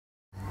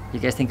You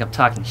guys think I'm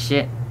talking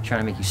shit? I'm trying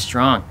to make you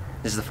strong.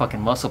 This is the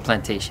fucking muscle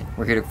plantation.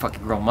 We're here to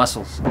fucking grow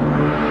muscles.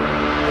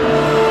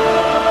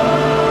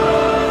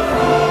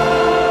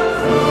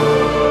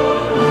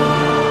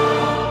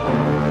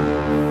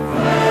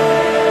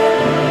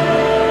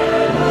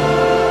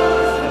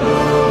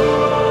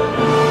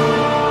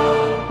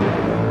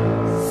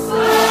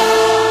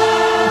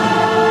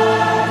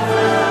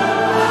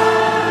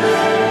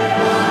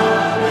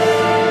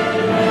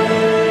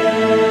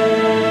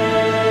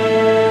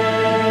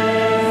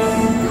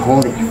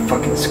 Hold it, you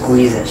fucking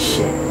squeeze that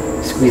shit.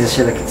 Squeeze that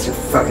shit like it's your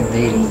fucking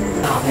lady.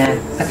 Oh man,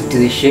 I can do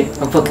this shit.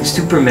 I'm fucking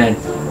Superman.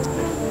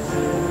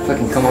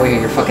 Fucking come over here,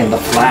 you're fucking the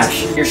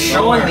Flash. You're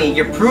showing me,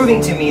 you're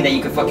proving to me that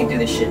you can fucking do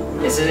this shit.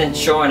 This isn't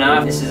showing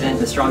off, this isn't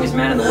the strongest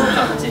man in the world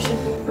competition.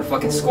 We're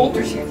fucking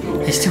sculptors here.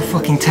 It's too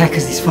fucking tight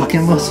because these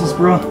fucking muscles,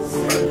 bro.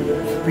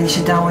 Bring this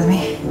shit down with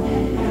me.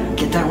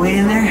 Get that weight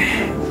in there.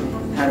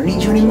 I don't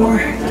need you anymore.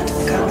 Get the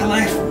fuck out of my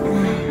life.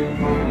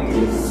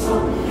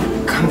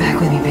 Come back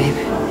with me, babe.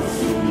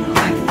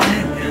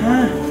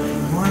 Huh?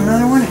 You want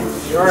another one?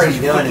 You're already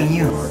doing it.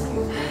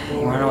 You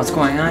wanna know what's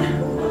going on?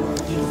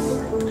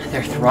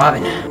 They're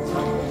throbbing.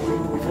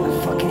 For the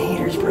fucking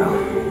haters, bro.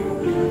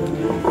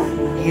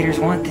 Haters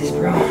want this,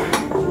 bro.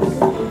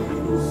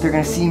 They're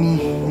gonna see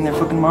me in their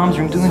fucking mom's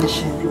room doing this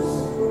shit.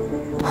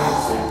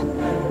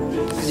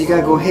 Cause you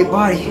gotta go, hey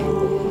body,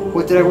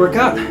 what did I work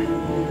out?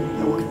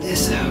 I worked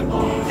this out.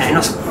 And I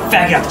know some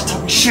faggot out there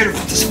talking shit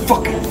about this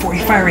fucking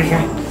 45 right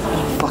here.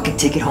 Fucking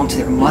take it home to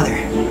their mother.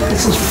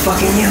 This is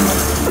fucking you.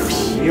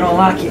 You don't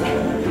lock it.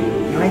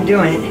 You ain't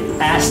doing it.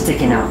 Ass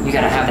sticking out. You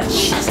gotta have that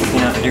shit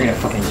sticking out. They're gonna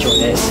fucking enjoy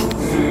this.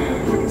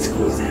 Fucking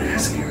squeeze that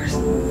ass of yours.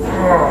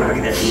 Oh, look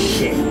at that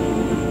shit.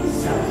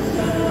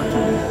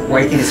 Why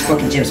do you think this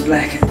fucking gym's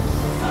black?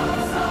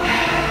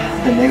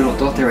 The negro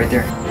tote right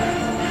there.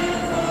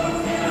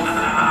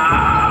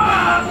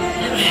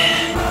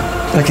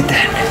 Look at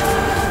that.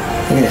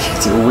 Look at that shit.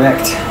 It's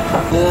erect.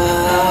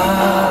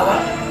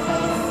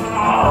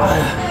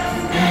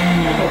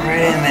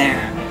 Right in there.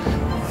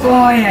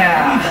 Oh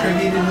yeah!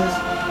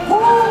 Woo!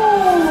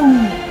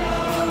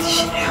 Fuck this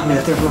shit. Help me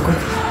out there real quick.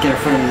 Get her in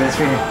front of me, that's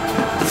right here.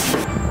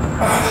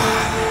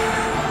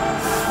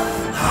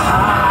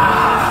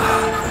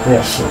 Look at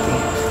that shit,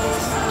 dude.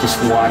 Just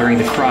watering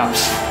the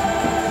crops.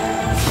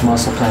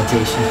 Muscle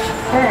plantation.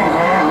 Oh,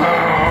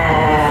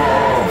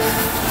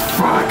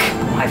 fuck.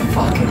 My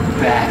fucking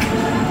back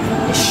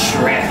is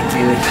shredded,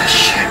 dude.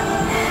 Shit.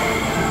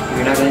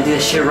 You're not gonna do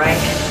this shit right?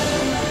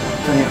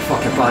 Don't even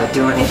fucking bother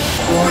doing it.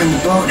 Or in the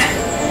boat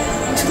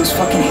to those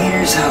fucking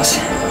haters' house.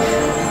 And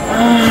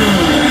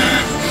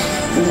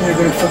then they're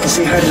gonna fucking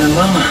say hi to their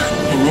mama.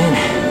 And then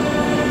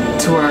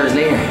 2 hours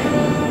later,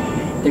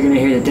 they're gonna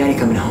hear the daddy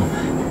coming home.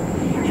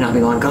 And I'll be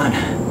long gone.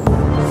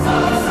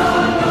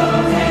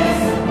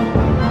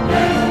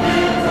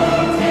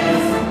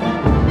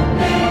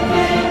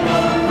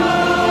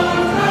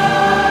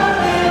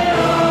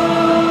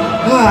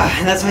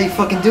 And that's how you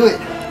fucking do it.